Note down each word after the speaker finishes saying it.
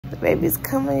Baby's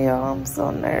coming, y'all. I'm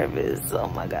so nervous. Oh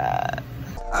my God.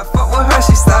 I fuck with her,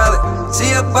 she solid.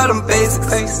 She above them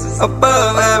basics,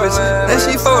 above average. Then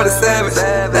she for the savage.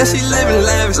 Then she living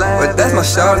lavish. But that's my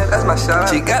shawty.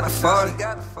 She got the 40.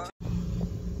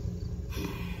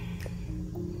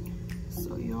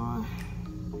 So y'all,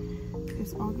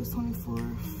 it's August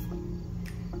 24th,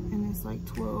 and it's like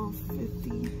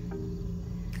 12:50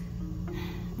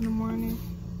 in the morning,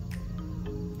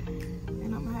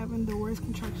 and I'm having the worst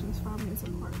contractions 5 minutes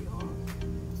apart, y'all.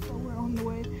 So we're on the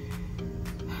way to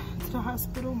the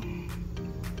hospital.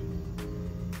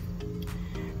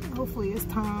 Hopefully it's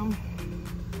time.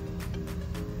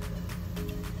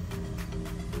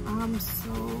 I'm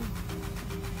so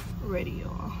ready,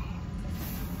 y'all.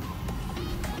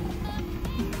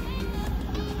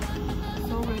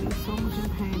 So ready, so much in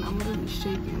pain. I'm literally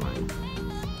shaking like.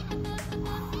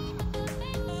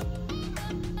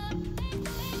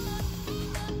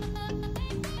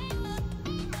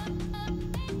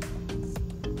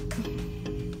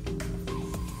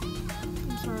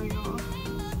 I'm sorry, y'all.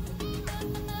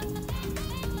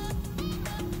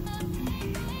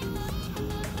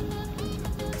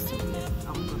 So yeah,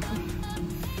 I'm gonna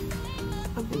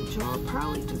update y'all.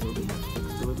 Probably just really have to fix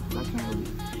it because I can't really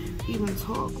even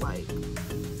talk. Like,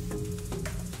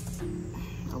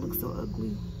 I look so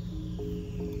ugly.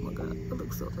 Oh my God, I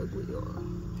look so ugly, y'all.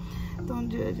 Don't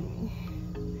judge me.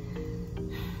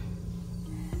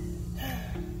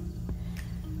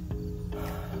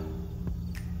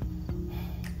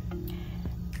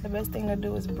 The best thing to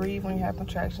do is breathe when you have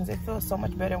contractions. It feels so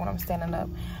much better when I'm standing up.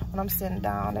 When I'm sitting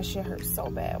down, that shit hurts so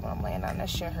bad. When I'm laying down, that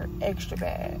shit hurt extra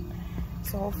bad.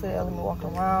 So hopefully they'll let me walk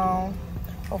around.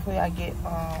 Hopefully I get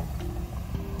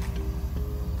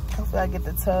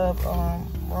the tub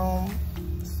room,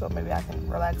 so maybe I can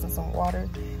relax in some water,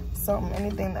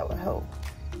 anything that would help.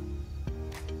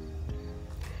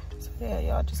 So yeah,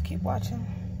 y'all just keep watching.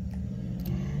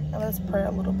 And let's pray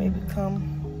a little baby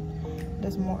come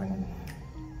this morning.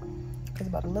 Because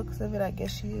by the looks of it, I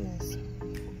guess she is.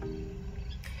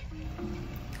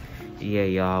 Yeah,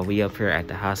 y'all, we up here at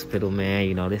the hospital, man.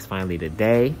 You know, this finally the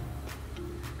day.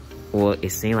 Well, it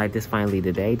seemed like this finally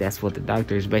the day. That's what the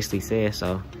doctors basically said.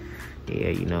 So, yeah,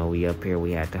 you know, we up here.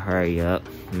 We had to hurry up.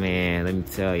 Man, let me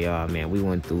tell y'all, man, we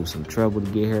went through some trouble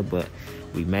to get here, but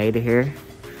we made it here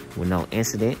with no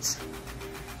incidents.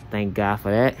 Thank God for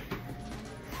that.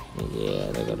 And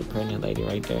yeah, there go the pregnant lady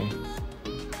right there.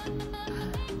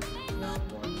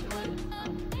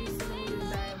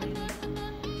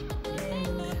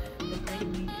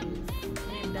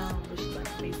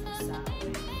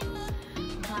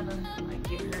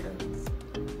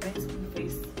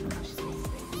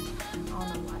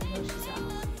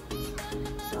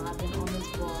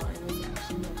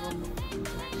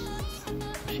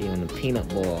 She on the peanut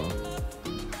ball.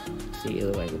 See, it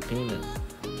look like a peanut.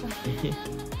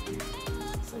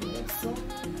 So yeah, soon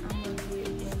I'm gonna get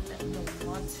in the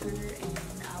water and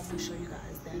I will show you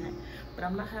guys that. But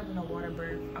I'm not having a water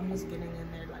birth. I'm just getting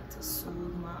in there like to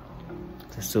soothe my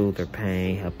to soothe her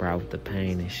pain, help her out with the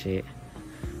pain and shit.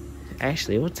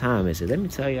 Actually, what time is it? Let me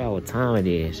tell y'all what time it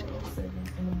is. 4:07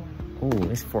 in the morning.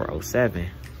 Ooh, it's 4:07.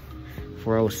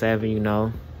 4:07, you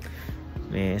know.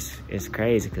 Man, it's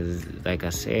crazy because, like I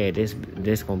said,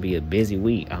 this gonna be a busy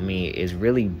week. I mean, it's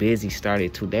really busy.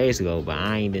 Started 2 days ago, but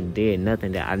I ain't even did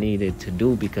nothing that I needed to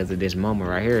do because of this moment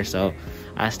right here. So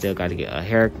I still got to get a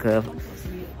haircut.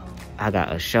 I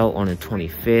got a show on the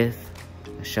 25th,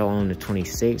 a show on the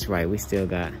 26th. Right, we still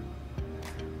got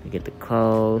to get the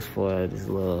clothes for this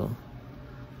little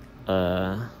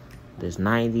this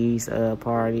 90s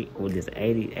party, or this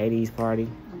 80s party,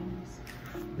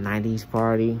 90s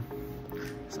party.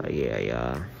 So yeah,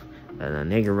 y'all, the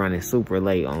nigga running super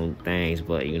late on things,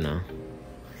 but you know,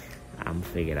 I'm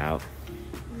figured out.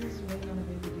 He's just waiting on the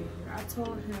baby to get here. I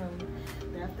told him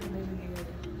that after the baby get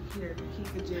here, he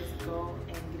could just go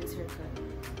and get his hair cut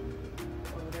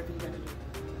or whatever you gotta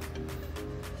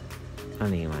do. I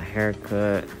need my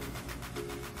haircut,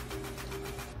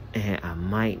 and I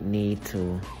might need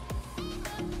to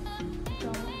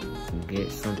get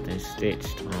something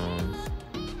stitched on.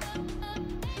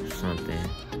 Something,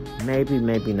 maybe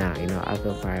not, you know. I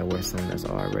could probably wear something that's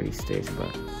already stitched,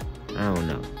 but I don't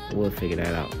know. We'll figure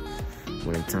that out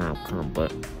when the time comes.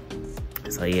 But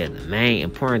so yeah, the main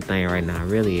important thing right now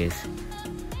really is,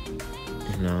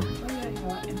 you know, Oh yeah,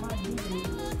 y'all, and my due date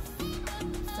is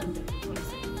Sunday,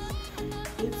 27th.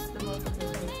 It's the month of the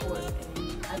 24th,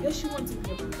 and I guess you want to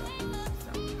be a birthday, so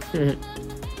I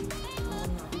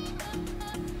don't know.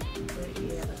 But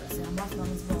yeah, like I said, I'm off on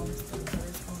this bonus, so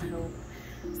it's gonna help.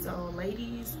 So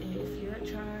ladies, if you're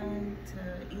trying to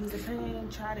ease the pain,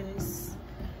 try this.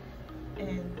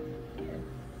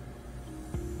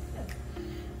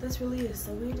 that's really it.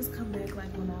 So we just come back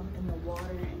like when I'm in the water,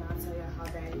 and I'll tell y'all how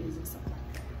bad it is and stuff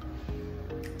like that.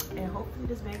 And hopefully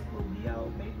this baby will be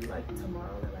out maybe like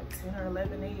tomorrow at like 10 or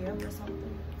 11 a.m. or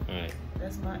something. Alright.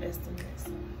 That's my estimate.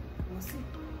 So we'll see.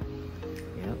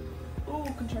 Yep. Ooh,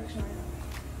 contraction right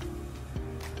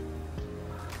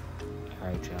now.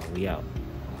 Alright, y'all. We out.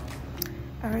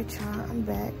 Alright, y'all. I'm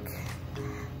back.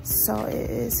 So it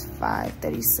is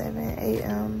 5:37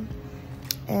 a.m.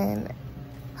 and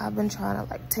I've been trying to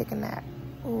like take a nap.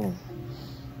 Ooh.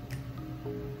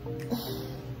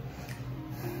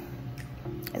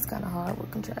 It's kind of hard with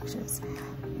contractions.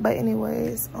 But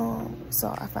anyways,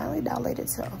 so I finally dilated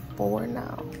to a 4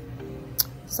 now.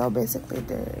 So basically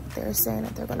they're saying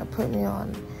that they're gonna put me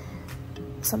on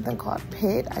something called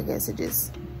PIT. I guess it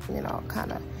just, you know,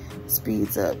 kind of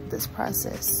speeds up this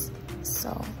process.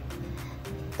 So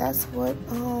that's what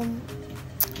the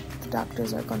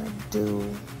doctors are gonna do.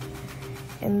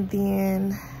 And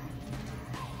then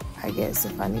I guess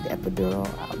if I need epidural,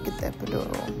 I'll get the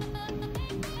epidural.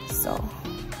 So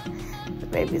the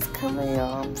baby's coming,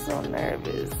 y'all. I'm so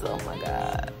nervous. Oh my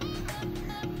God.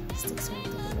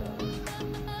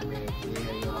 Yeah,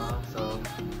 y'all. So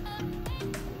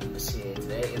shit,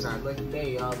 today is our lucky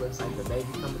day, y'all. Looks like the baby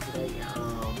coming today.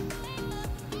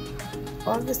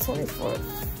 August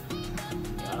 24th.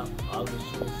 Yeah,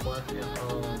 August 24th. And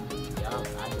yeah,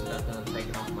 I just got done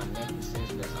taking off my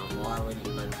necklaces because I'm already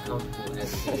uncomfortable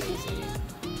as it is, and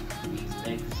these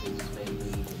necklaces make me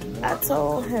even more I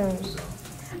told him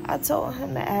uncomfortable, so.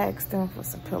 to ask them for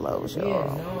some pillows, y'all.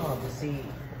 Yeah, no, but see,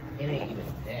 it ain't even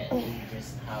that. It's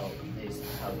just how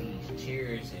these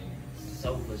chairs and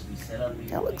sofas be set up.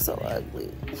 That looks so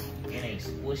ugly. It ain't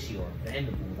squishy or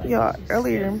bendable. Like Y'all, it's just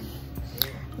earlier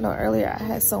set. I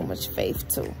had so much faith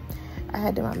too. I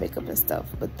had done my makeup and stuff,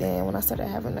 but then when I started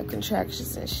having the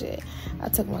contractions and shit, I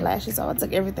took my lashes off, I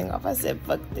took everything off. I said,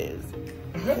 fuck this,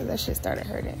 because that shit started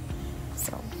hurting.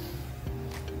 So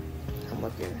I'm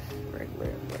looking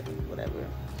regular, but whatever.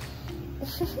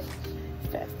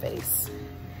 Fat face.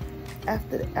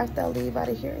 After I leave out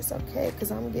of here, it's okay,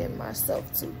 because I'm getting myself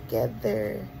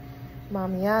together,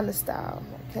 Mamiana style,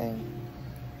 okay?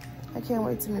 I can't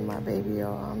wait to meet my baby,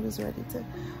 y'all. I'm just ready to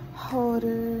hold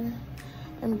her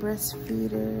and breastfeed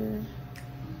her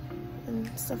and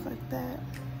stuff like that.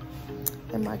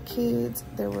 And my kids,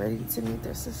 they're ready to meet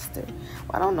their sister.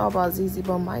 Well, I don't know about Zizi,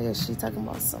 but Maya, she talking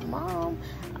about some, Mom,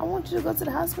 I want you to go to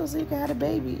the hospital so you can have a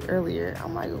baby earlier.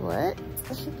 I'm like, what?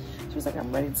 She was like,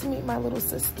 I'm ready to meet my little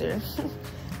sister.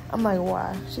 I'm like,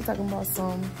 why? She talking about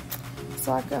some,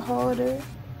 so I can hold her.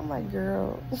 I'm like,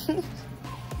 girl.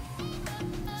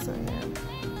 So yeah,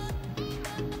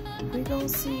 we gonna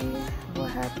see what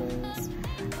happens.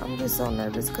 I'm just so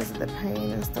nervous because of the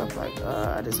pain and stuff. Like,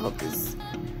 I just hope this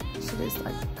shit is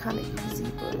like kind of easy,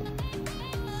 but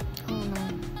I don't know.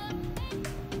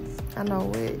 I know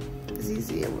with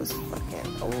Zizi it was fucking,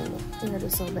 oh, it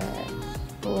hurt so bad.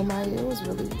 But with Maya, it was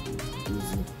really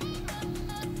easy.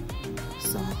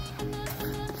 So,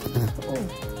 oh,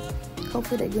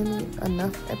 hopefully they give me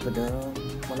enough epidural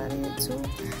when I needed to,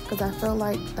 because I felt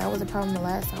like that was a problem the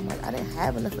last time. Like, I didn't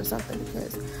have enough or something,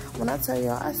 because when I tell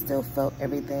y'all, I still felt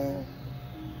everything,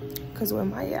 because with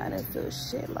Maya, I didn't feel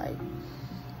shit. Like,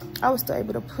 I was still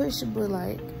able to push, but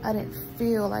like, I didn't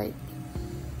feel like,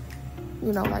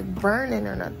 you know, like burning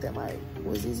or nothing. Like, it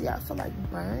was easy. I felt like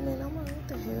burning. I'm like, what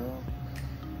the hell?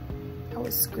 I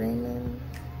was screaming.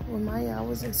 With Maya, I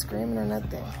wasn't screaming or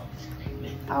nothing.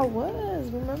 I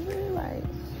was, remember? Like,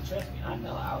 trust me, I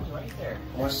know. I was right there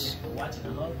watching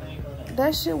the whole thing go down.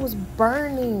 That shit was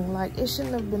burning. Like, it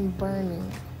shouldn't have been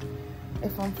burning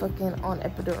if I'm fucking on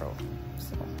epidural.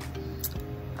 So,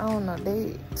 I don't know.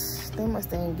 They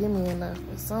must ain't give me enough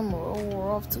or something, or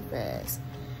wore off too fast.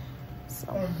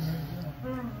 So,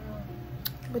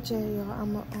 but yeah, y'all,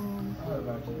 I'm a, I was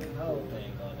watching the whole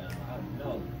thing go down. I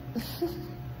know.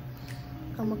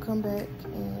 I'm gonna come back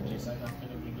and Just like I'm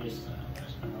finna be this time.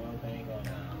 Watching the whole thing go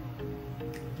down.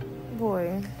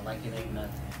 boy, Like it ain't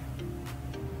nothing.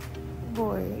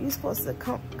 boy, you supposed to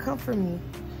comfort me.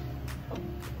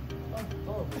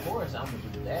 Oh, of course, I'm gonna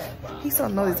do that. He so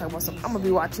nosy talking about something. I'm gonna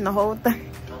be watching the whole thing.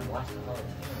 I'm watching the whole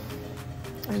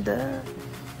thing. And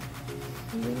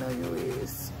we know you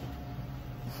is.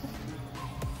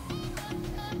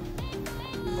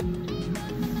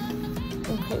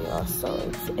 Okay, y'all, so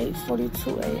it's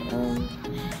 8:42 a.m.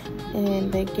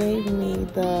 and they gave me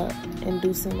the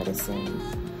inducing medicine.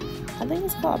 I think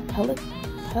it's called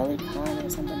Pelican or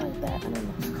something like that. I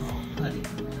don't know.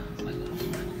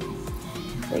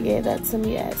 They gave that to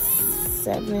me at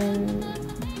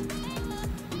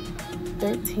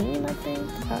 7:13, I think.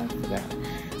 I forgot.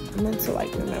 I meant to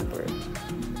like remember.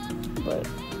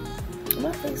 but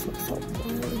my face looks so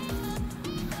blurry.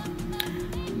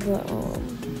 But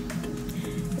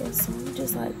yeah, so I'm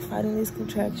just like fighting these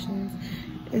contractions,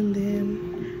 and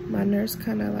then my nurse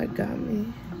kind of like got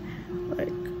me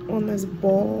like on this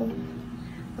ball,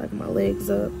 like my legs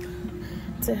up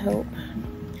to help.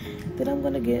 Then I'm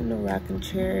gonna get in a rocking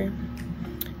chair.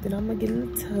 Then I'm gonna get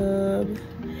in the tub,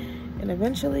 and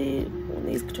eventually when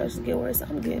these contractions get worse,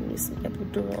 I'm getting me some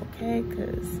epidural, okay?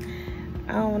 Cause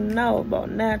I don't know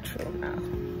about natural now.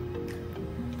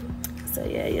 So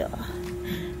yeah, y'all,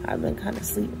 I've been kind of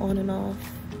sleep on and off.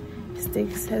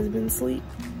 Stix has been sleep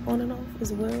on and off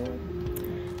as well.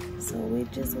 So we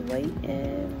just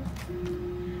waiting.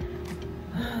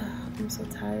 I'm so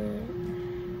tired.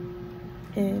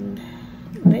 And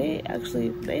they've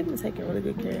been taking really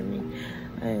good care of me.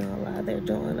 I ain't gonna lie, they're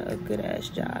doing a good ass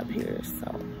job here.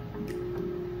 So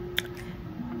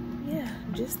yeah,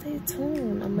 just stay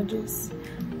tuned. I'ma just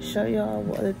show y'all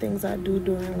what other things I do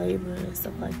during labor and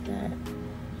stuff like that,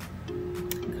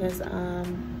 because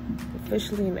I'm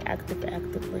officially in active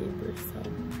labor. So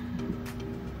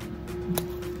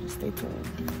just stay tuned.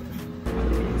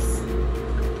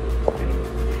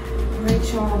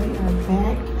 Alright, y'all, we are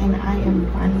back, and I am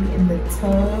finally in the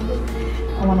tub.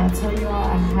 And when I tell y'all,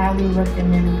 I highly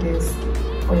recommend this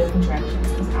for your contractions,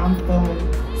 because I'm feeling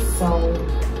so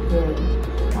good.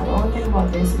 Now, the only thing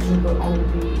about this is you will only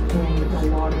be in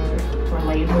the water for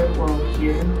labor, well,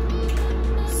 here.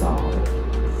 So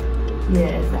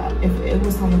yeah, if it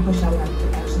was time to push, I would have to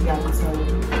actually get out the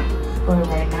tub. But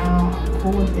right now, I'm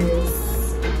cool with this,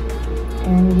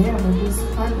 and yeah, we're just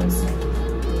progressing.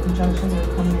 The contractions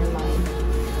are coming in like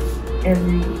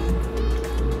every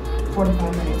 4 to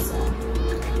 5 minutes, so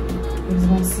we're just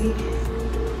gonna see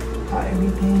how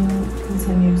everything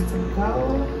continues to go,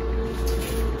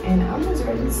 and I'm just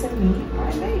ready to meet my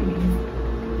baby.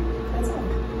 That's all.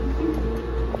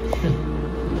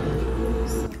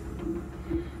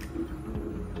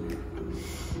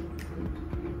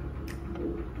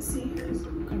 See, here's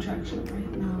contraction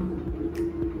right now.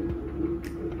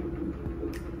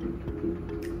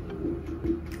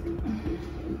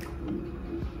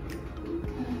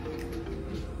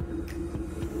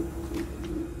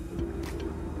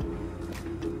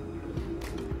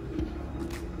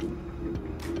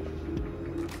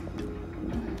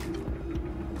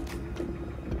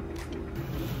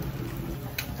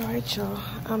 Alright, y'all,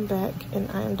 I'm back, and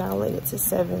I am dilated to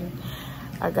 7.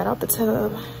 I got out the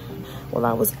tub. Well,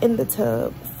 I was in the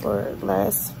tub for the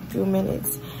last few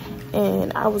minutes,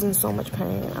 and I was in so much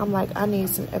pain. I'm like, I need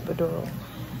some epidural.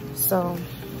 So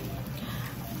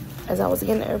as I was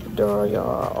getting the epidural,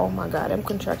 y'all, oh my god, them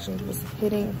contractions was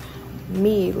hitting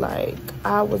me. Like,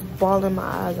 I was bawling my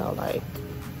eyes out. Like,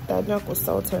 that junk was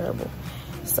so terrible.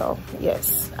 So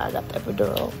yes, I got the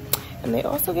epidural, and they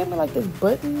also gave me like this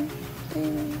button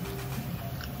thing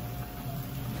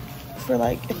for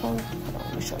like if I'm, hold on,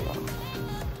 let me show y'all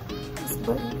this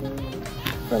button thing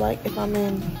for like if I'm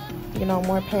in, you know,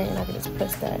 more pain, I can just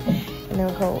press that and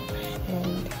it'll help.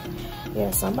 And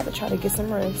yeah, so I'm about to try to get some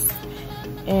rest,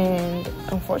 and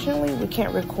unfortunately we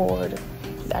can't record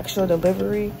the actual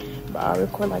delivery, but I'll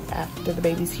record like after the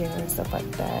baby's here and stuff like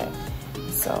that.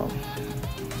 So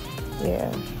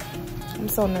yeah, I'm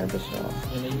so nervous, y'all.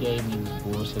 And they gave me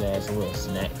bullshit ass little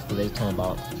snacks, because they talking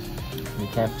about the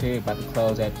cafeteria about to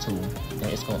close at 2, and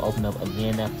it's gonna open up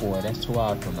again at 4. That's 2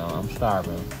 hours from now. I'm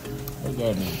starving. They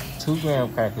gave me 2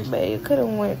 graham crackers. But you could have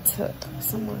went to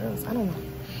somewhere else. I don't know.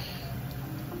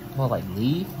 Well, like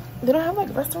leave? They don't have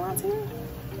like restaurants here?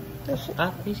 I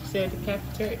think she said the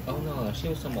cafeteria. Oh no, she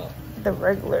was talking about the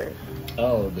regular.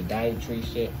 Oh, the dietary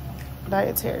shit.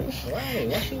 Dietary. Right.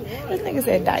 What she want? This nigga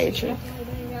said dietary.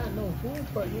 No food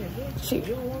for you.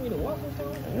 You don't want me to walk or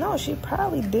something? No, she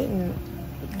probably didn't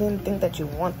think that you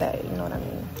want that, you know what I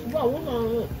mean?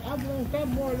 Well, I want that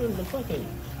more than the fucking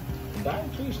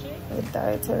dietary shit. The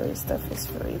dietary stuff is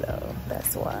free though,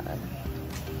 that's why.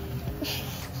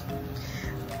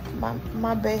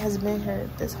 my bae has been here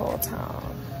this whole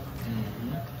time.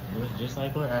 Just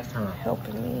like last time.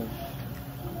 Helping me.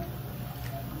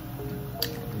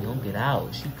 You don't get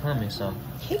out. She coming, so.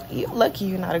 You lucky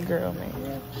you're not a girl,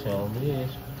 man. Sure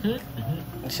is.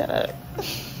 Shut up.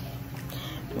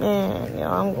 Man,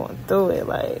 y'all, I'm going through it.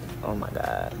 Like, oh my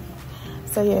god.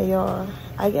 So yeah, y'all,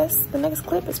 I guess the next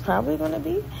clip is probably gonna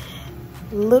be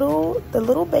the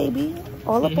little baby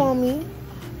all up on me,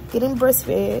 getting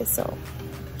breastfed. So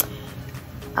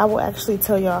I will actually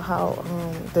tell y'all how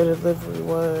the delivery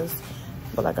was.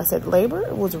 But like I said,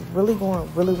 labor was really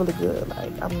going really good.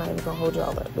 Like, I'm not even gonna hold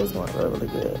y'all up. It was going really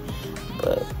good.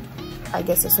 But I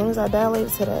guess as soon as I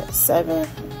dilated to that 7,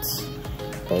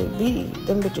 baby,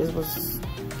 them bitches was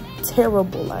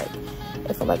terrible. Like,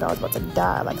 it felt like I was about to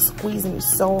die, like squeezing me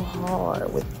so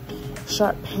hard with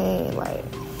sharp pain. Like,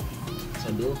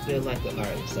 so do it feel like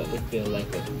alright, so it feel like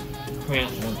a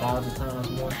cramp 1,000 times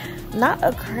more? Not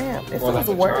a cramp, it feels like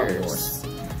worse.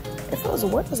 It feels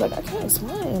worse, like I can't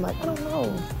explain, like I don't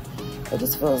know. It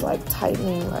just feels like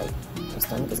tightening, like my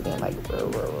stomach is getting like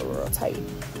real tight.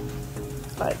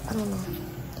 Like, I don't know.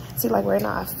 See, like right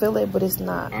now I feel it, but it's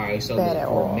not so bad at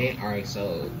all.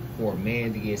 So for a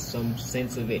man to get some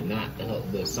sense of it, not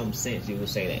but some sense, you would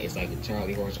say that it's like a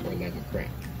Charlie horse or like a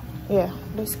cramp. Yeah,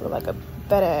 basically like a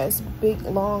fat ass, big,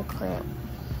 long cramp.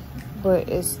 But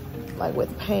it's like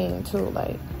with pain too,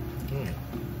 like.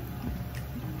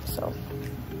 So,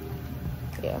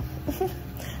 yeah.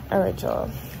 All right, y'all.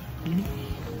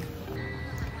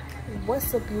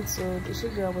 What's up, YouTube? It's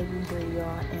your girl, Baby Bree,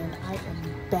 y'all, and I am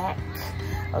back.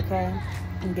 Okay,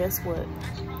 and guess what?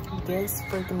 Guess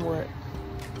freaking what?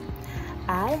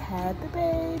 I had the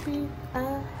baby.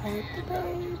 I had the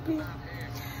baby.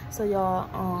 So y'all,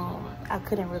 I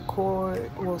couldn't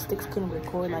record. Well, Stix couldn't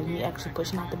record like me actually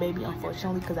pushing out the baby,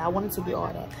 unfortunately, because I wanted to do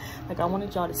all that. Like, I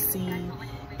wanted y'all to see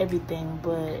everything,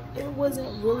 but it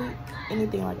wasn't really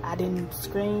anything. Like, I didn't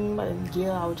scream, I didn't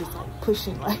yell. I was just like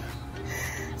pushing, like.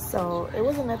 So it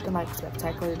wasn't nothing like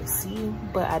spectacular to see,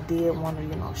 but I did want to,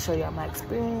 you know, show y'all my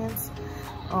experience.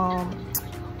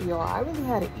 Y'all, I really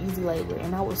had an easy labor,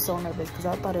 and I was so nervous because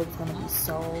I thought it was gonna be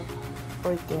so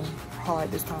freaking hard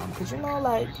this time. Because, you know,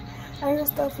 like, I hear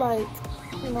stuff like,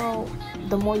 you know,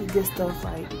 the more you get stuff,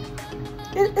 like,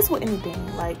 it's with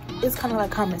anything. Like, it's kind of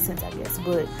like common sense, I guess,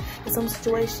 but in some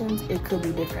situations it could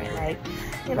be different. Like,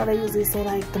 you know, they usually say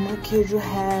like the more kids you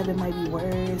have, it might be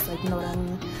worse, like, you know what I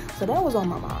mean? So that was on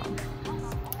my mind.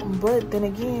 But then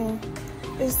again,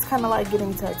 it's kind of like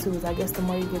getting tattoos. I guess the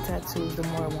more you get tattoos, the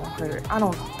more it won't hurt. I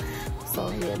don't know. So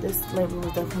yeah, this labor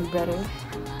was definitely better,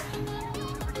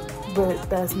 but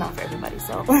that's not for everybody.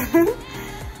 So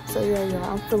so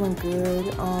yeah, I'm feeling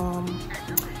good.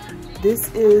 This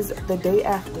is the day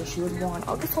after. She was born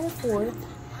August 24th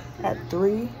at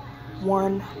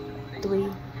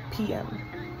 3:13 p.m.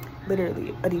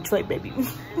 Literally a Detroit baby.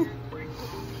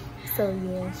 So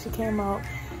yeah, she came out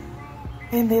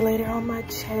and they laid her on my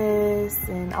chest,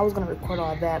 and I was gonna record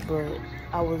all that, but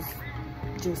I was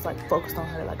just like focused on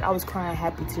her. Like, I was crying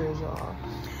happy tears, y'all.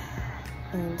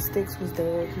 And Stix was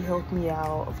there. He helped me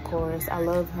out, of course. I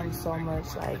love him so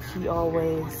much. Like, he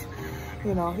always,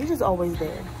 you know, he's just always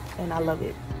there, and I love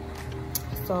it.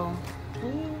 So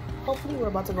hopefully we're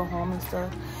about to go home and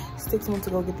stuff. Stix went to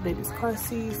go get the baby's car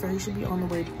seat, so he should be on the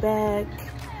way back.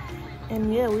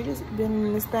 And yeah, we just been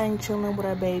in this thing chilling with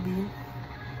our baby.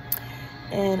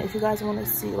 And if you guys want to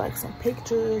see like some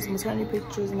pictures, maternity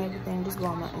pictures and everything, just go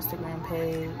on my Instagram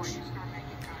page.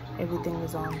 Everything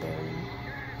is on there.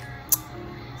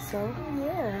 So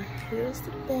yeah, here's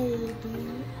the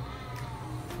baby.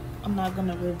 I'm not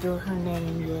gonna reveal her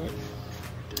name yet.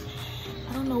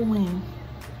 I don't know when,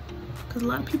 because a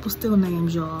lot of people steal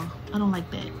names, y'all. I don't like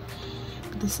that.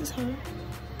 But this is her.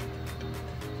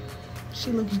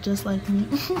 She looks just like me.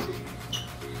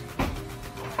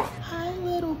 Hi,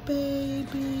 little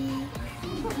baby.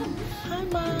 Hi,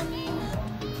 mommy.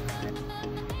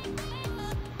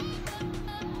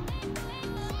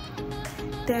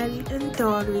 Daddy and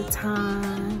daughter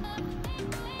time.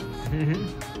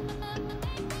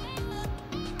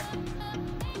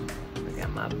 Look at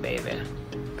my baby.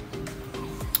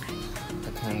 I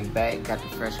came back, got the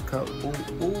fresh coat.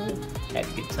 Ooh, ooh. Had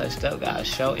to get touched up. Got a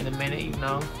show in a minute, you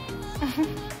know.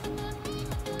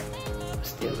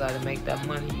 Still gotta make that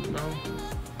money, you know.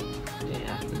 Then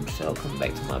after the show, come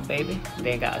back to my baby.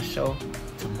 Then got a show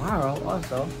tomorrow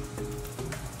also.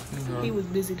 You know. He was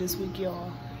busy this week,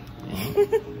 y'all.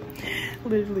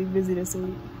 Literally busy this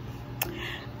week.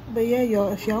 But yeah,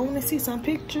 y'all, if y'all want to see some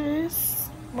pictures,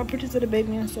 more pictures of the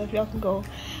baby and stuff, y'all can go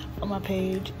on my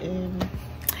page. And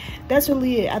that's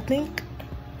really it. I think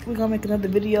we're gonna make another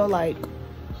video, like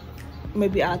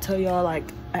maybe I'll tell y'all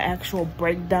like an actual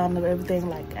breakdown of everything,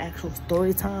 like actual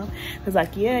story time. Because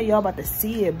like, yeah, y'all about to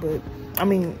see it, but I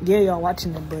mean, yeah, y'all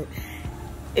watching it, but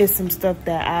it's some stuff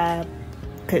that I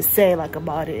could say like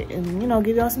about it, and you know,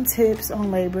 give y'all some tips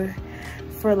on labor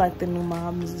for like the new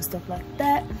moms and stuff like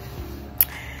that.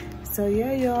 So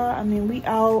yeah, y'all, I mean, we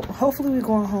out. Hopefully we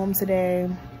going home today.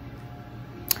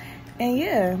 And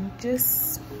yeah,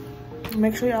 just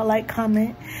make sure y'all like,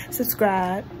 comment,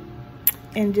 subscribe,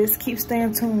 and just keep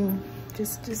staying tuned.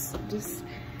 Just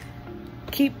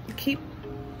keep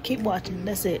watching.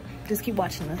 That's it. Just keep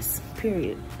watching us,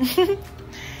 period.